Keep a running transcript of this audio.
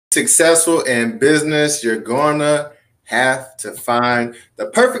Successful in business, you're gonna have to find the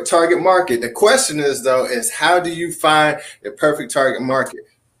perfect target market. The question is, though, is how do you find the perfect target market?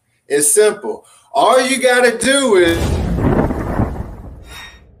 It's simple. All you gotta do is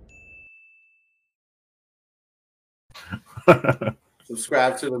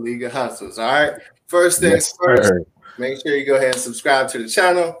subscribe to the League of Hustles. All right. First things Yes, first, sir. make sure you go ahead and subscribe to the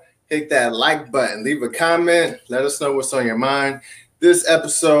channel. Hit that like button, leave a comment, let us know what's on your mind. This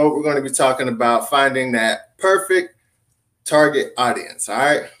episode, we're going to be talking about finding that perfect target audience. All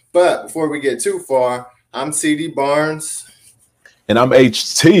right. But before we get too far, I'm CD Barnes. And I'm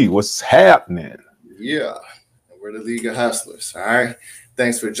HT. What's happening? Yeah. We're the League of Hustlers. All right.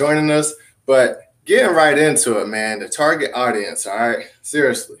 Thanks for joining us. But getting right into it, man, the target audience. All right.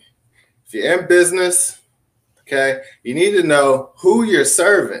 Seriously. If you're in business, okay, you need to know who you're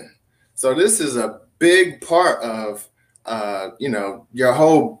serving. So this is a big part of your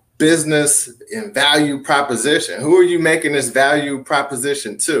whole business and value proposition. Who are you making this value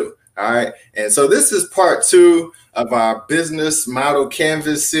proposition to? All right. And so this is part 2 of our business model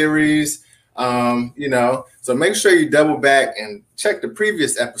canvas series. So make sure you double back and check the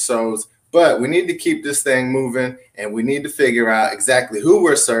previous episodes. But we need to keep this thing moving, and we need to figure out exactly who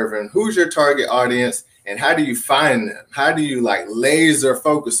we're serving, who's your target audience, and how do you find them? How do you laser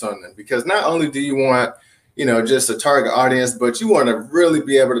focus on them? Because not only do you want, just a target audience, but you want to really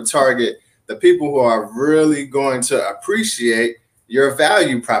be able to target the people who are really going to appreciate your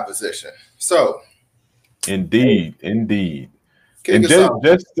value proposition. So, Indeed. kick And us off.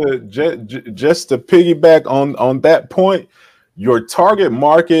 just to piggyback on that point, your target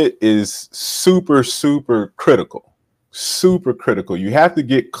market is super critical. Super critical. You have to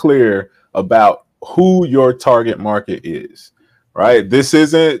get clear about who your target market is. Right? This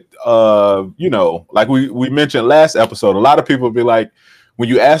isn't like we mentioned last episode. A lot of people be like, when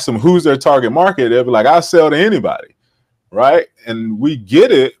you ask them who's their target market, they'll be like, I'll sell to anybody. Right? And we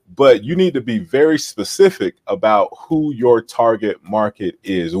get it, but you need to be very specific about who your target market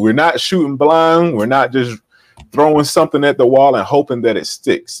is. We're not shooting blind. We're not just throwing something at the wall and hoping that it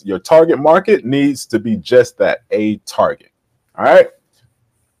sticks. Your target market needs to be just that, a target. All right.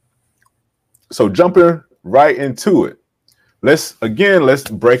 So jumping right into it. Let's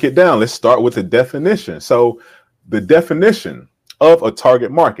break it down. Let's start with the definition. So the definition of a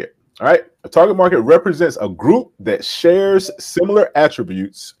target market. All right. A target market represents a group that shares similar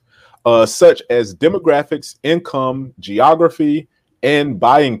attributes such as demographics, income, geography, and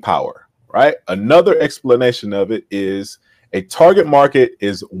buying power. Right. Another explanation of it is a target market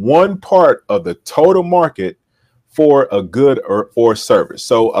is one part of the total market for a good or service.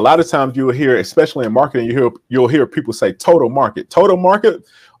 So a lot of times you'll hear, especially in marketing, you'll hear people say total market,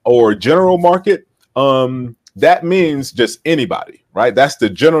 or general market. That means just anybody, right? That's the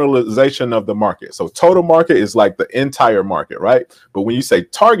generalization of the market. So total market is like the entire market, right? But when you say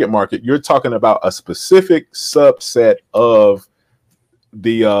target market, you're talking about a specific subset of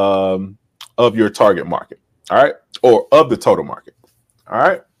the of your target market, all right, or of the total market, all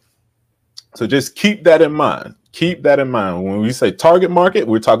right. So just keep that in mind. Keep that in mind. When we say target market,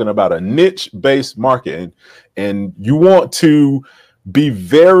 we're talking about a niche-based market, and you want to be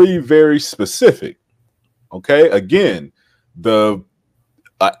very specific. Okay. Again, the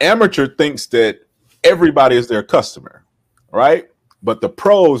amateur thinks that everybody is their customer, right? But the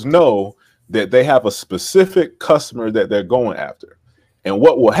pros know that they have a specific customer that they're going after. And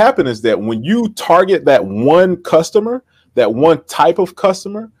what will happen is that when you target that one customer, that one type of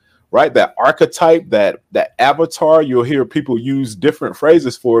customer, right, that archetype, that avatar, you'll hear people use different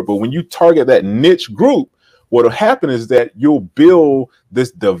phrases for it. But when you target that niche group, what will happen is that you'll build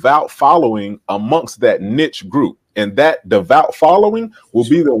this devout following amongst that niche group. And that devout following will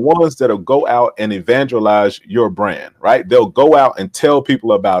be the ones that'll go out and evangelize your brand, right? They'll go out and tell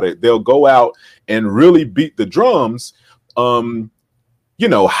people about it. They'll go out and really beat the drums,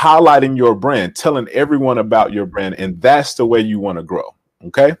 highlighting your brand, telling everyone about your brand. And that's the way you want to grow.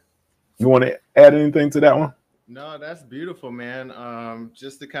 Okay. You want to add anything to that one? No, that's beautiful, man.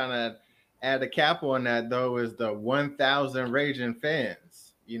 Just to kind of add a cap on that, though, is the 1,000 raging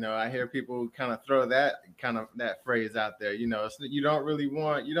fans. I hear people kind of throw that phrase out there. You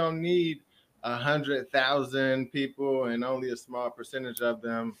don't need 100,000 people, and only a small percentage of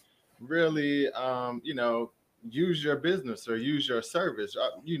them really, use your business or use your service.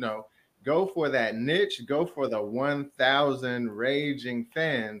 Go for that niche. Go for the 1,000 raging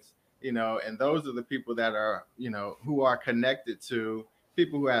fans. And those are the people that are, who are connected to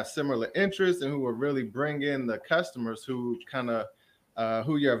people who have similar interests and who will really bring in the customers who kind of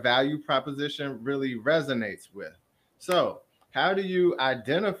who your value proposition really resonates with. So how do you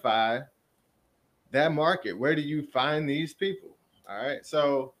identify that market? Where do you find these people? All right.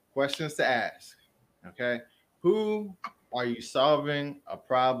 So questions to ask. Okay. Who are you solving a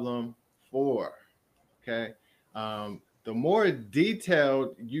problem for? Okay. The more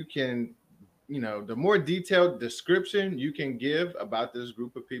detailed you can, the more detailed description you can give about this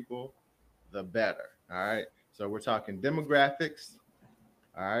group of people, the better. All right. So we're talking demographics.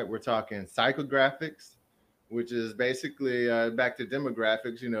 All right. We're talking psychographics, which is basically back to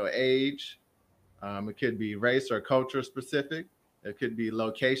demographics, age. It could be race or culture specific. It could be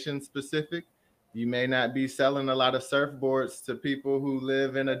location specific. You may not be selling a lot of surfboards to people who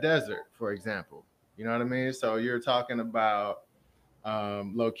live in a desert, for example. You know what I mean? So you're talking about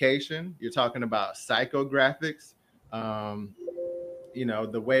location. You're talking about psychographics. Um,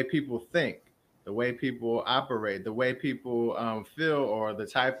 the way people think, the way people operate, the way people feel, or the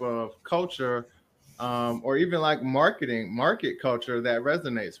type of culture, or even like market culture that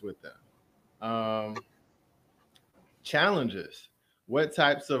resonates with them. Um, Challenges. What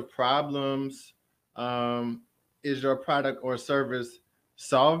types of problems um, is your product or service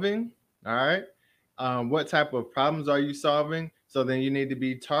solving? All right. What type of problems are you solving? So then you need to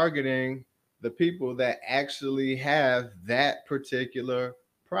be targeting the people that actually have that particular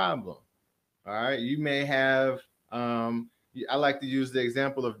problem. All right. You may have, I like to use the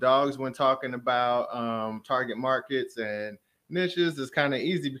example of dogs when talking about target markets and niches. Is kind of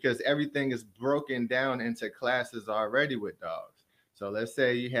easy because everything is broken down into classes already with dogs. So let's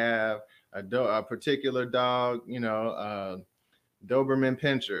say you have a particular dog, Doberman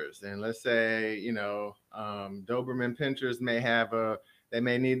Pinschers, and let's say Doberman Pinschers may have they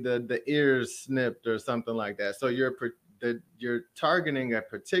may need the ears snipped or something like that. So you're targeting a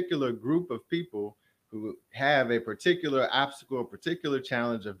particular group of people who have a particular obstacle, a particular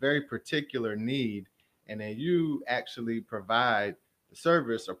challenge, a very particular need, and then you actually provide the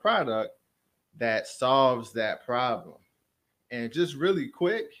service or product that solves that problem. And just really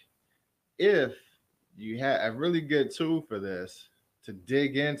quick, if you have a really good tool for this to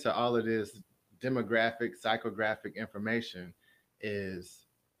dig into all of this demographic, psychographic information, is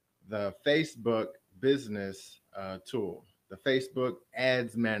the Facebook business tool, the Facebook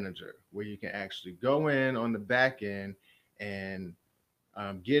Ads Manager, where you can actually go in on the back end and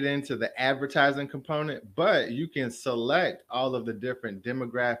get into the advertising component, but you can select all of the different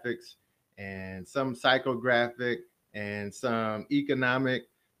demographics and some psychographic and some economic,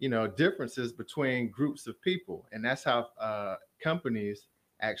 differences between groups of people. And that's how companies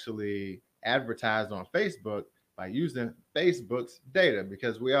actually advertise on Facebook, by using Facebook's data,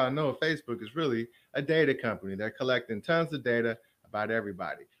 because we all know Facebook is really a data company. They're collecting tons of data about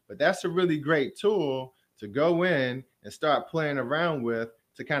everybody. But that's a really great tool to go in and start playing around with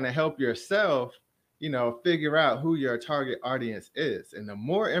to kind of help yourself, figure out who your target audience is. And the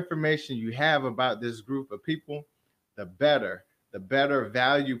more information you have about this group of people, the better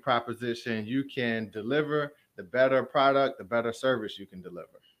value proposition you can deliver, the better product, the better service you can deliver.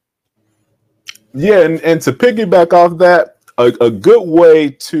 Yeah, and to piggyback off that, a good way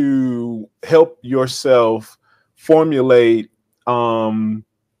to help yourself formulate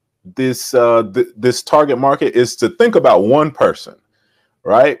this target market is to think about one person,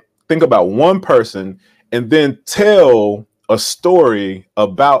 right? Think about one person and then tell a story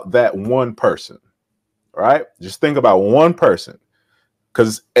about that one person, right? Just think about one person,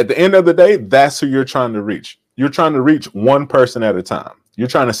 because at the end of the day, that's who you're trying to reach. You're trying to reach one person at a time. You're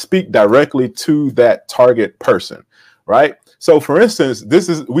trying to speak directly to that target person, right? So for instance,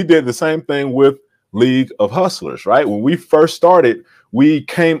 we did the same thing with League of Hustlers, right? When we first started, we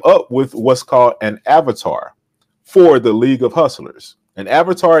came up with what's called an avatar for the League of Hustlers. An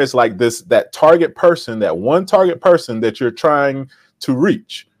avatar is like that target person, that one target person that you're trying to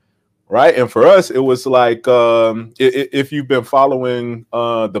reach, right? And for us, it was like, if you've been following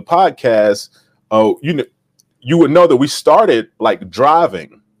the podcast, you would know that we started like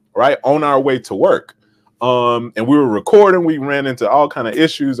driving, right, on our way to work. And we were recording, we ran into all kind of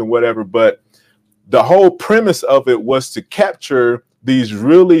issues and whatever, but the whole premise of it was to capture these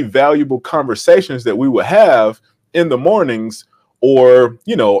really valuable conversations that we would have in the mornings, or,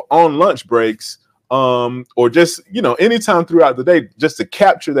 on lunch breaks, or just, anytime throughout the day, just to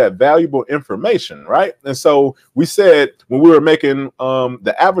capture that valuable information, right? And so we said, when we were making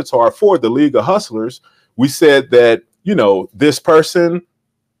the avatar for the League of Hustlers, we said that, this person,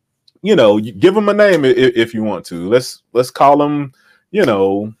 you give them a name if you want to. Let's call them,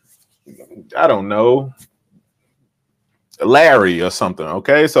 I don't know, Larry or something.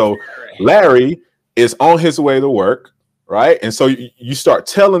 Okay. So Larry is on his way to work, right? And so you start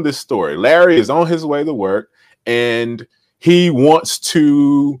telling this story. Larry is on his way to work, and he wants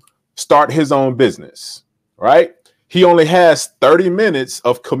to start his own business, right? He only has 30 minutes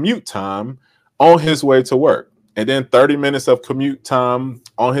of commute time on his way to work, and then 30 minutes of commute time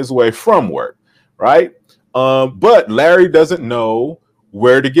on his way from work, right? But Larry doesn't know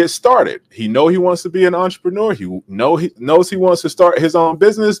where to get started. He wants to be an entrepreneur. He knows he wants to start his own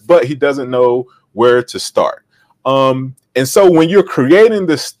business, but he doesn't know where to start. And so when you're creating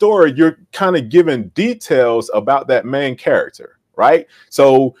this story, you're kind of giving details about that main character, right?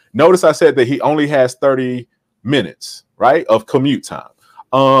 So notice I said that he only has 30 minutes, right, of commute time.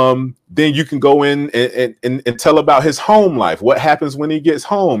 Then you can go in and tell about his home life. What happens when he gets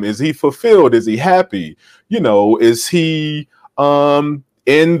home? Is he fulfilled? Is he happy? Is he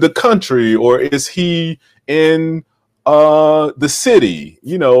in the country, or is he in the city?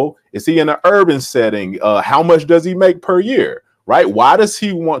 Is he in an urban setting? How much does he make per year? Right? Why does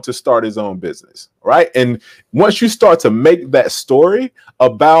he want to start his own business? Right? And once you start to make that story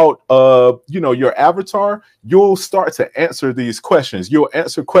about your avatar, you'll start to answer these questions. You'll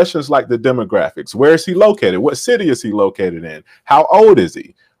answer questions like the demographics. Where is he located? What city is he located in? How old is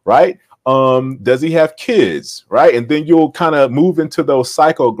he? Right? Does he have kids? Right? And then you'll kind of move into those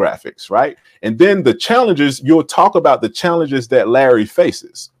psychographics, right? And then the challenges, you'll talk about the challenges that Larry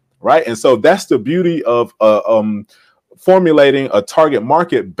faces, right? And so that's the beauty of formulating a target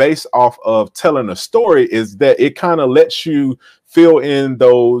market based off of telling a story, is that it kind of lets you fill in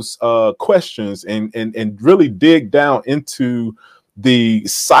those questions and really dig down into the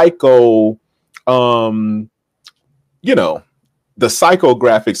the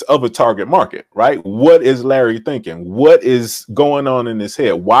psychographics of a target market, right? What is Larry thinking? What is going on in his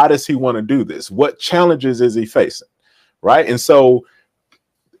head? Why does he want to do this? What challenges is he facing, right? And so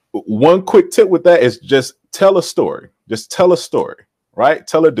one quick tip with that is just tell a story. Just tell a story, right?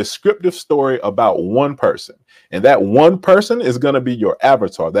 Tell a descriptive story about one person. And that one person is going to be your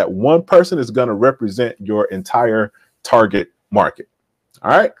avatar. That one person is going to represent your entire target market. All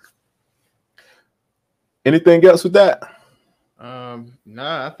right. Anything else with that? No,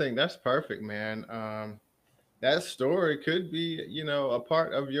 I think that's perfect, man. That story could be, a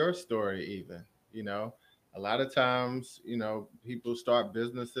part of your story even, a lot of times, people start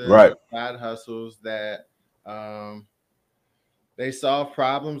businesses, right, or side hustles that they solve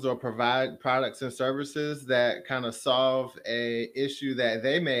problems or provide products and services that kind of solve a issue that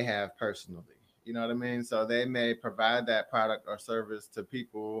they may have personally. You know what I mean? So they may provide that product or service to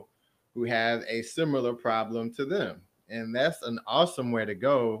people who have a similar problem to them. And that's an awesome way to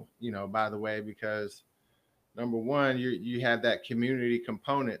go, by the way, because number one, you have that community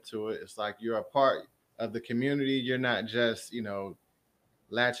component to it. It's like you're a part of the community. You're not just,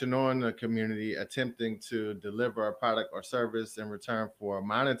 latching on the community, attempting to deliver a product or service in return for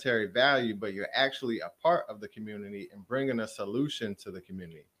monetary value, but you're actually a part of the community and bringing a solution to the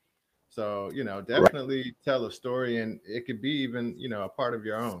community. So, definitely tell a story, and it could be even, a part of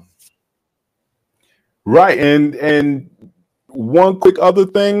your own. Right. And one quick other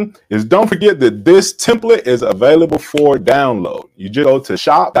thing is, don't forget that this template is available for download. You just go to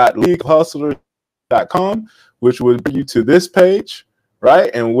shop.leagueofhustlers.com, which will bring you to this page, right?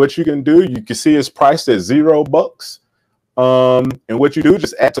 And what you can do, you can see it's priced at $0. And what you do,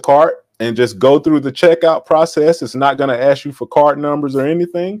 just add to cart and just go through the checkout process. It's not going to ask you for card numbers or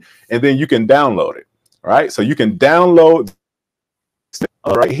anything. And then you can download it, right? So you can download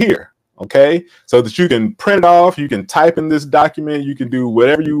right here. Okay, so that you can print it off, you can type in this document, you can do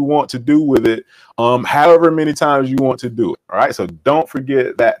whatever you want to do with it, however many times you want to do it. All right, so don't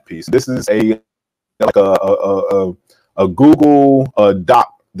forget that piece. This is a Google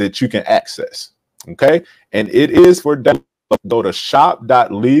doc that you can access. Okay, and it is for download. Go to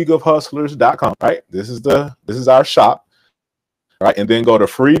shop.leagueofhustlers.com. Right, this is our shop. Right, and then go to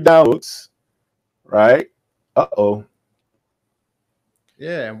free downloads. Right.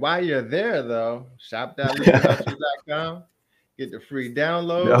 Yeah, and while you're there, though, shop.leagueofhustlers.com, get the free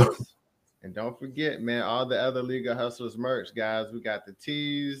downloads. No. And don't forget, man, all the other League of Hustlers merch, guys. We got the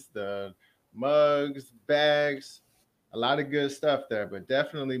tees, the mugs, bags, a lot of good stuff there. But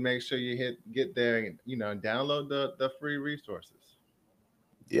definitely make sure you get there and, download the free resources.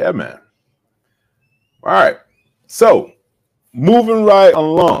 Yeah, man. All right. So moving right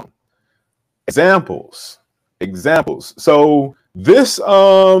along. Examples. So this,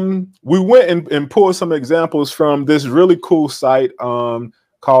 we went and pulled some examples from this really cool site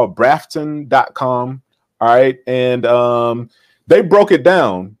called Brafton.com. All right. And they broke it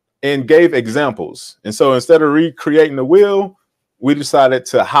down and gave examples. And so instead of recreating the wheel, we decided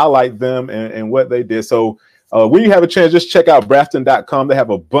to highlight them and what they did. So When you have a chance, just check out Brafton.com. They have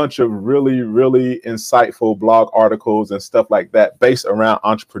a bunch of really, really insightful blog articles and stuff like that based around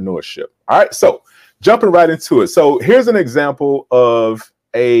entrepreneurship. All right, so jumping right into it. So here's an example of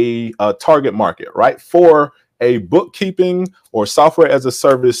a target market, right, for a bookkeeping or software as a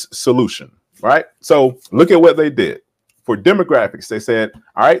service solution, right? So look at what they did. For demographics, they said,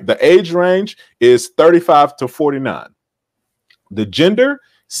 all right, the age range is 35 to 49. The gender,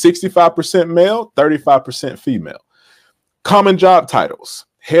 65% male, 35% female. Common job titles: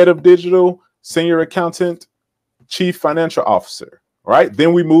 head of digital, senior accountant, chief financial officer. Right.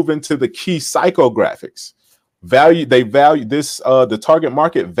 Then we move into the key psychographics. They value this. The target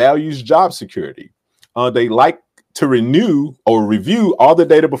market values job security. They like to renew or review all the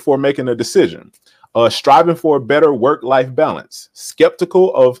data before making a decision. Striving for a better work-life balance.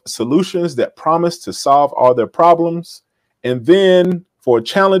 Skeptical of solutions that promise to solve all their problems. And then for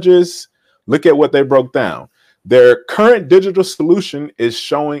challenges, look at what they broke down. Their current digital solution is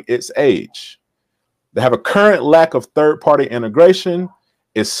showing its age. They have a current lack of third-party integration.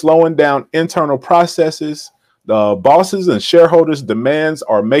 It's slowing down internal processes. The bosses and shareholders' demands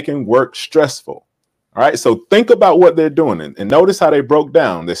are making work stressful. All right, so think about what they're doing, and notice how they broke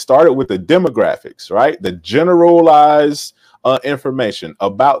down. They started with the demographics, right? The generalized information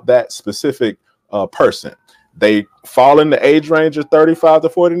about that specific person. They fall in the age range of 35 to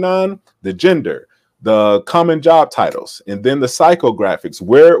 49, the gender, the common job titles, and then the psychographics.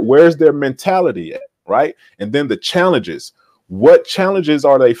 Where's their mentality at, right? And then the challenges. What challenges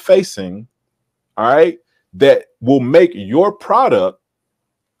are they facing, all right, that will make your product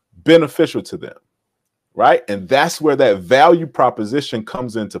beneficial to them? Right. And that's where that value proposition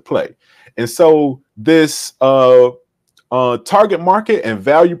comes into play. And so this target market and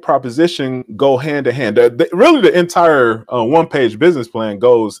value proposition go hand in hand. Really, the entire one-page business plan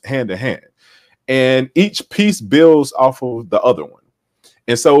goes hand in hand. And each piece builds off of the other one.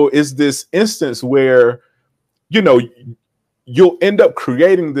 And so it's this instance where, you know, you'll end up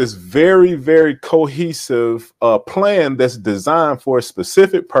creating this very, very cohesive plan that's designed for a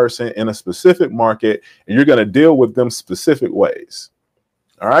specific person in a specific market, and you're going to deal with them specific ways.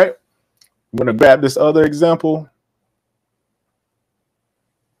 All right. I'm going to grab this other example.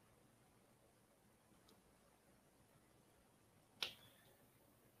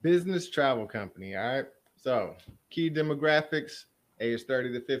 Business travel company. All right. So key demographics: age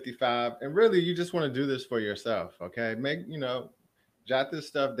 30 to 55. And really, you just want to do this for yourself. Okay. Jot this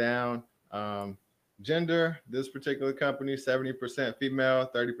stuff down. Gender: this particular company, 70%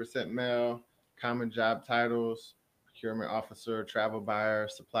 female, 30% male. Common job titles: procurement officer, travel buyer,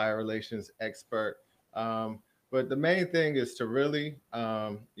 supplier relations expert. But the main thing is to really,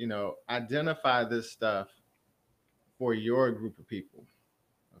 identify this stuff for your group of people.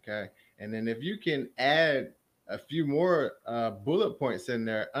 Okay. And then if you can add a few more bullet points in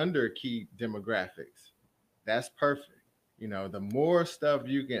there under key demographics, that's perfect. The more stuff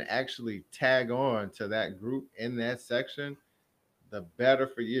you can actually tag on to that group in that section, the better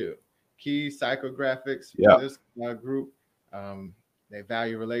for you. Key psychographics for this group: they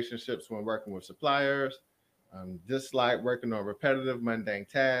value relationships when working with suppliers, dislike working on repetitive, mundane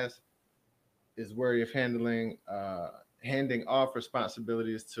tasks, is wary of handing off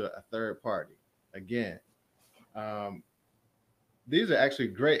responsibilities to a third party. Again, these are actually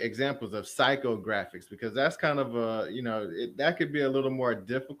great examples of psychographics, because that's kind of that could be a little more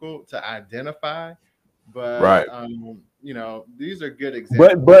difficult to identify, but right. These are good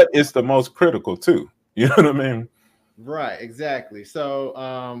examples. But it's the most critical too. You know what I mean? Right, exactly.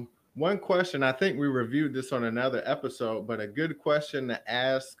 So one question, I think we reviewed this on another episode, but a good question to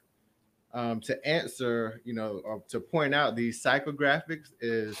ask, to answer, or to point out these psychographics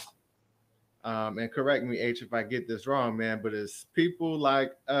is, and correct me, H, if I get this wrong, man, but it's people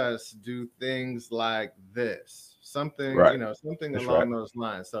like us do things like this. Something, right. Something That's along right. those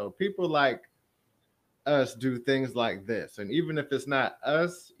lines. So people like us do things like this. And even if it's not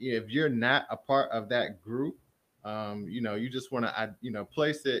us, if you're not a part of that group, you just want to,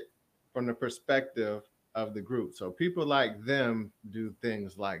 place it from the perspective of the group. So people like them do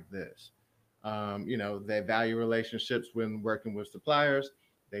things like this. They value relationships when working with suppliers.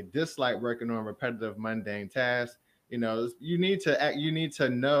 They dislike working on repetitive, mundane tasks. You need to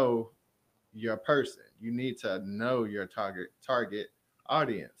know your person. You need to know your target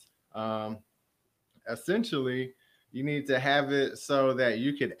audience. Essentially, you need to have it so that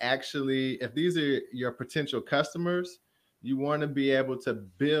you could actually, if these are your potential customers, you want to be able to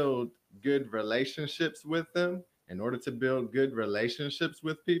build good relationships with them. In order to build good relationships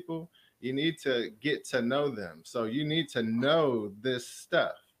with people, you need to get to know them. So you need to know this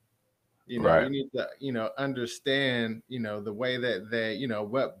stuff. You know, you need to, understand, the way that they,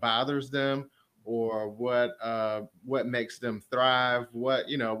 what bothers them, or what makes them thrive, what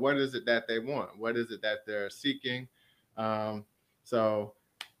is it that they want, what is it that they're seeking. So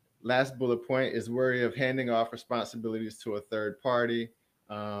last bullet point is worry of handing off responsibilities to a third party.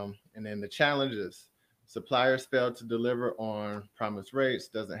 And then the challenges: suppliers fail to deliver on promised rates,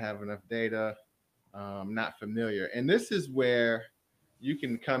 doesn't have enough data, not familiar. And this is where you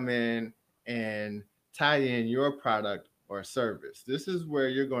can come in and tie in your product or service. This is where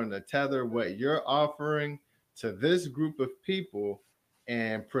you're going to tether what you're offering to this group of people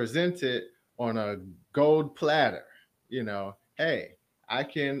and present it on a gold platter. Hey, I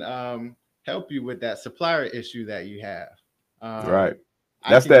can help you with that supplier issue that you have. Right.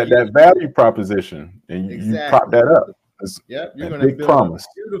 That's that value proposition, and you prop that up. Yep, you're going to build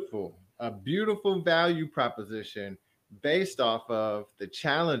a beautiful value proposition based off of the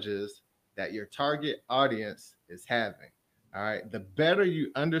challenges that your target audience is having. All right. The better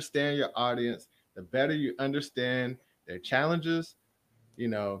you understand your audience, the better you understand their challenges,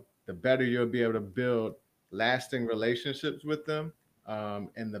 the better you'll be able to build lasting relationships with them,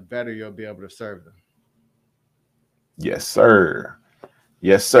 and the better you'll be able to serve them. Yes, sir.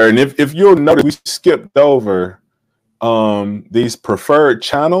 Yes, sir. And if you'll notice, we skipped over these preferred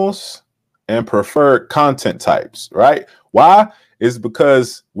channels and preferred content types, right? Why? Is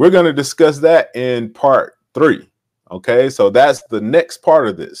because we're going to discuss that in part 3. Okay, so that's the next part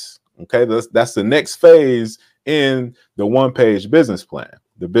of this. Okay, that's the next phase in the one-page business plan,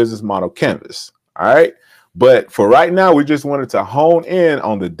 the business model canvas. All right, but for right now, we just wanted to hone in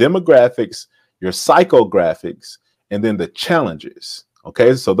on the demographics, your psychographics, and then the challenges.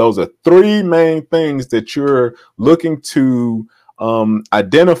 Okay, so those are 3 main things that you're looking to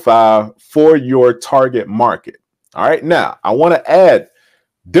identify for your target market. All right, now I want to add,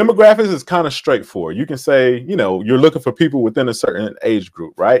 demographics is kind of straightforward. You can say, you're looking for people within a certain age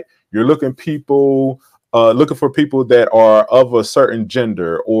group, right? You're looking for people that are of a certain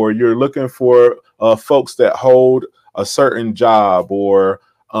gender, or you're looking for folks that hold a certain job, or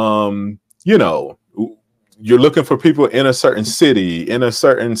you're looking for people in a certain city, in a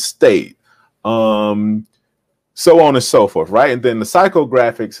certain state, so on and so forth, right? And then the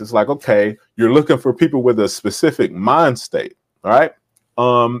psychographics is like, okay, you're looking for people with a specific mind state, right?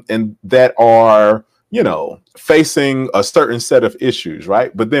 And that are, facing a certain set of issues,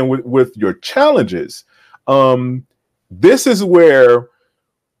 right? But then with your challenges, this is where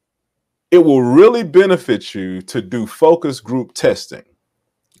it will really benefit you to do focus group testing.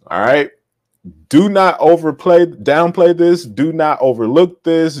 All right. Do not downplay this. Do not overlook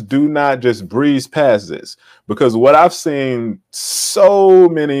this. Do not just breeze past this, because what I've seen so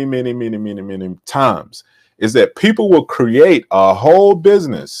many times is that people will create a whole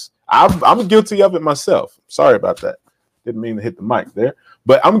business. I'm guilty of it myself. Sorry about that. Didn't mean to hit the mic there,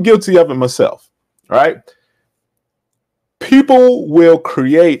 but I'm guilty of it myself. All right. People will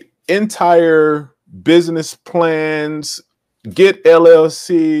create entire business plans, get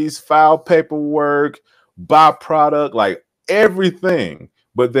LLCs, file paperwork, buy product, like everything,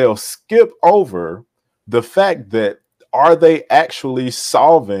 but they'll skip over the fact that, are they actually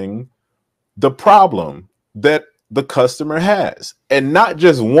solving the problem that the customer has? And not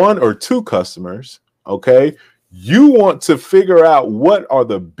just 1 or 2 customers. Okay. You want to figure out what are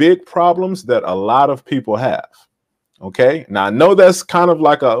the big problems that a lot of people have. Okay. Now I know that's kind of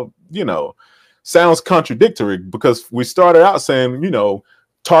like sounds contradictory, because we started out saying,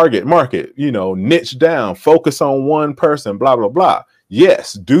 target market, niche down, focus on one person, blah, blah, blah.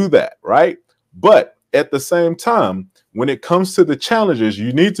 Yes, do that. Right. But at the same time, when it comes to the challenges,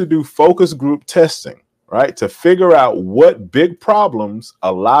 you need to do focus group testing, right? To figure out what big problems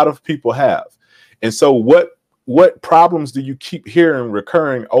a lot of people have. And so what problems do you keep hearing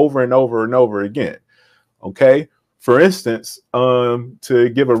recurring over and over and over again? Okay. For instance,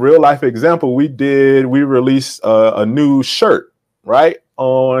 to give a real life example, we released a new shirt, right,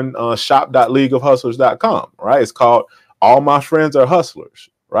 on shop.leagueofhustlers.com, right? It's called All My Friends Are Hustlers,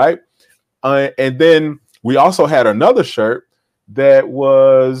 right? And then we also had another shirt that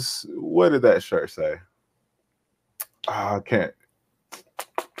was, what did that shirt say? I can't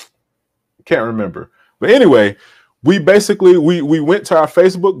remember. But anyway, we basically, we went to our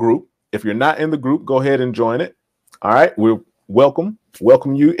Facebook group. If you're not in the group, go ahead and join it. All right, we'll welcome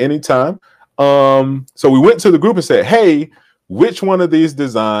you anytime. So we went to the group and said, hey, which one of these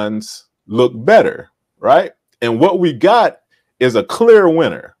designs look better, right? And what we got is a clear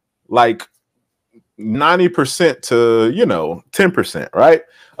winner, like 90% to 10%, right?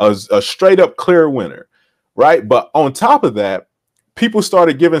 A straight up clear winner, right? But on top of that, people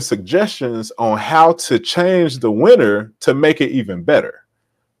started giving suggestions on how to change the winner to make it even better,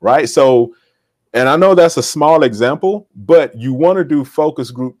 right? So, and I know that's a small example, but you want to do focus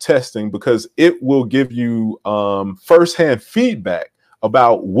group testing because it will give you firsthand feedback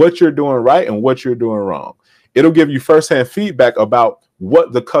about what you're doing right and what you're doing wrong. It'll give you firsthand feedback about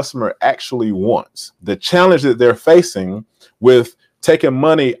what the customer actually wants, the challenge that they're facing with taking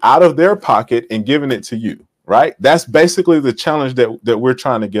money out of their pocket and giving it to you, right? That's basically the challenge that we're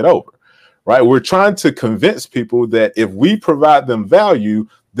trying to get over, right? We're trying to convince people that if we provide them value,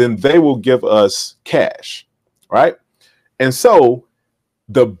 then they will give us cash, right? And so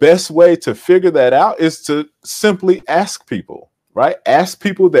the best way to figure that out is to simply ask people, right? Ask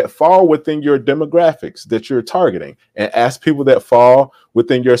people that fall within your demographics that you're targeting, and ask people that fall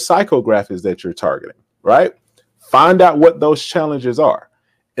within your psychographics that you're targeting, right? Find out what those challenges are,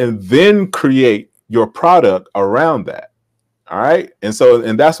 and then create your product around that. All right. And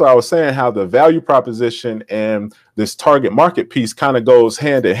that's what I was saying, how the value proposition and this target market piece kind of goes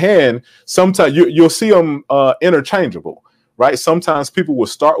hand in hand. Sometimes you'll see them interchangeable, right? Sometimes people will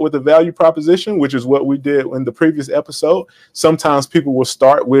start with the value proposition, which is what we did in the previous episode. Sometimes people will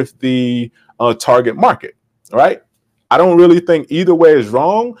start with the target market, right? I don't really think either way is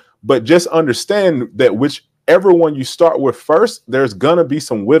wrong, but just understand that whichever one you start with first, there's going to be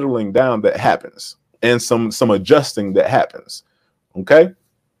some whittling down that happens, and some adjusting that happens. Okay.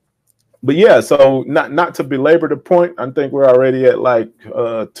 But yeah, so not to belabor the point, I think we're already at like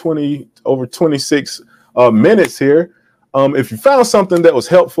 26 minutes here. If you found something that was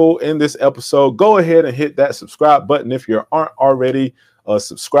helpful in this episode, go ahead and hit that subscribe button. If you aren't already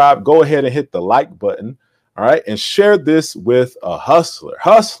subscribed, go ahead and hit the like button. All right. And share this with a hustler.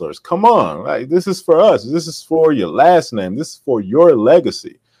 Hustlers, come on. Right? This is for us. This is for your last name. This is for your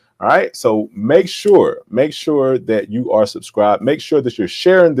legacy. All right. So make sure that you are subscribed. Make sure that you're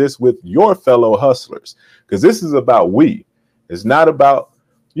sharing this with your fellow hustlers, because this is about we. It's not about,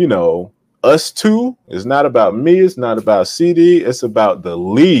 us two. It's not about me. It's not about CD. It's about the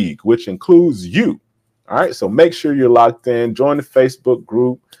league, which includes you. All right. So make sure you're locked in. Join the Facebook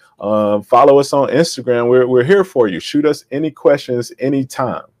group. Follow us on Instagram. We're here for you. Shoot us any questions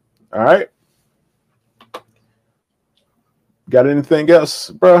anytime. All right. Got anything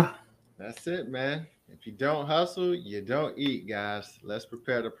else, bro? That's it, man. If you don't hustle, you don't eat, guys. Let's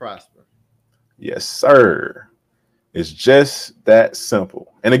prepare to prosper. Yes, sir. It's just that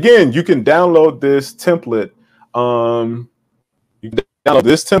simple. And again, you can download this template. You can download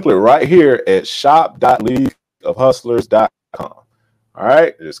this template right here at shop.leagueofhustlers.com. All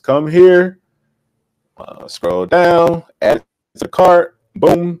right, just come here, scroll down, add it to the cart,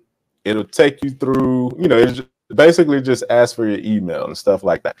 boom. It'll take you through, it's basically just ask for your email and stuff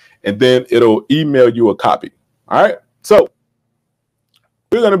like that. And then it'll email you a copy. All right. So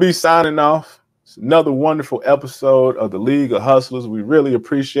we're going to be signing off. It's another wonderful episode of the League of Hustlers. We really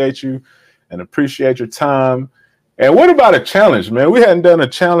appreciate you and appreciate your time. And what about a challenge, man? We hadn't done a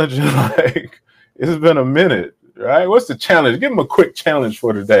challenge in it's been a minute, right? What's the challenge? Give them a quick challenge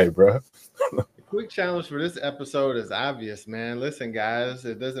for today, bro. Quick challenge for this episode is obvious, man. Listen, guys,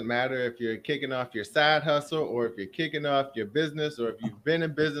 it doesn't matter if you're kicking off your side hustle or if you're kicking off your business or if you've been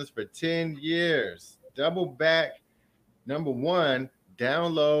in business for 10 years. Double back. Number one,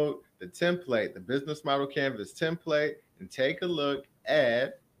 download the template, the business model canvas template, and take a look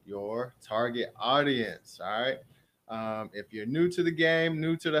at your target audience. All right. If you're new to the game,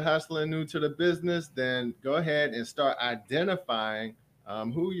 new to the hustling, new to the business, then go ahead and start identifying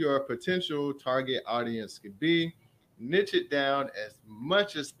who your potential target audience could be. Niche it down as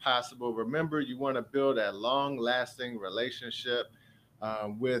much as possible. Remember, you want to build a long-lasting relationship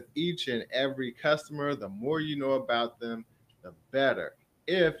with each and every customer. The more you know about them, the better.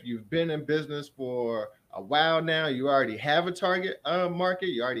 If you've been in business for a while now, you already have a target market,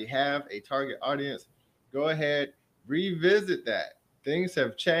 you already have a target audience, go ahead, revisit that. Things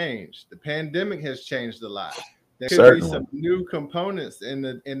have changed. The pandemic has changed a lot. There could be some new components in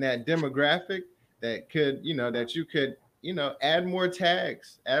that demographic that could, that you could, add more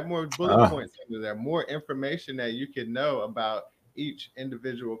tags, add more bullet points into there, more information that you could know about each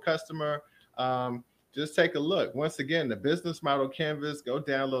individual customer. Just take a look. Once again, the business model canvas, go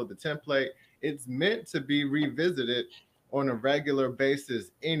download the template. It's meant to be revisited on a regular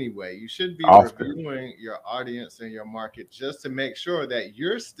basis anyway. You should be reviewing your audience and your market just to make sure that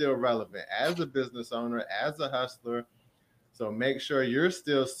you're still relevant as a business owner, as a hustler. So make sure you're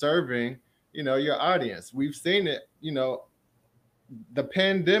still serving, your audience. We've seen it, the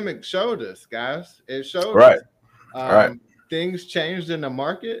pandemic showed us, guys. It showed us. Things changed in the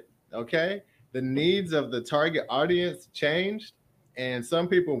market, okay? The needs of the target audience changed, And some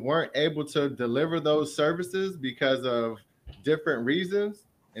people weren't able to deliver those services because of different reasons,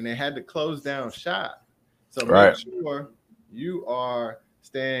 and they had to close down shop. So make sure you are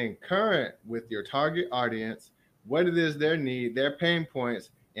staying current with your target audience, what it is their need, their pain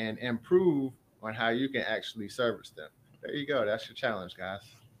points, and improve on how you can actually service them. There you go. That's your challenge, guys.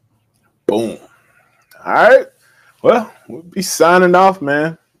 Boom. All right. Well, we'll be signing off,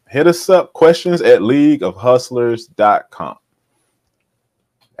 man. Hit us up. questions@leagueofhustlers.com.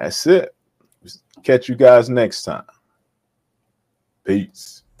 That's it. Catch you guys next time.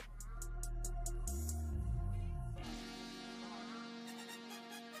 Peace.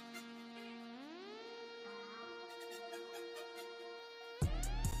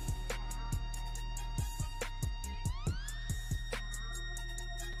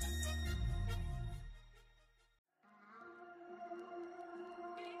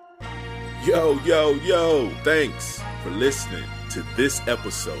 Yo, thanks for listening to this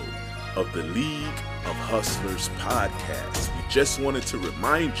episode of the League of Hustlers podcast. We just wanted to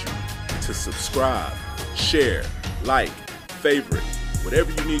remind you to subscribe, share, like, favorite,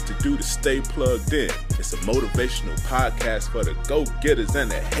 whatever you need to do to stay plugged in. It's a motivational podcast for the go-getters and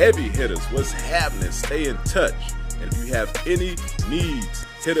the heavy hitters. What's happening? Stay in touch. And if you have any needs,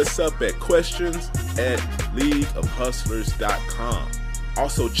 hit us up at questions@leagueofhustlers.com.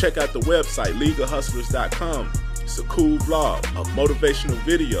 Also, check out the website, leagueofhustlers.com. It's a cool vlog of motivational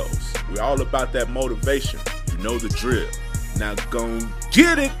videos. We're all about that motivation. You know the drill. Now go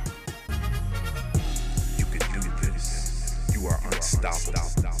get it. You can do this. You are unstoppable.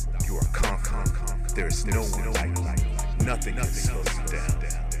 You are confident. There is no one like you. Nothing can slow you down.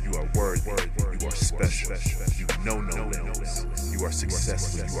 You are worthy. You are special. You know no limits. You are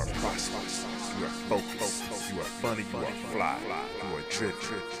successful. You are prosperous. You are focused. You are funny. You are fly. You are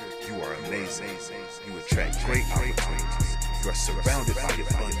driven. You are amazing. You attract great opportunities. You are surrounded by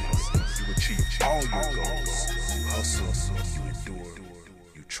abundance. You achieve all your goals. You hustle. You endure.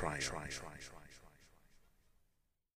 You triumph.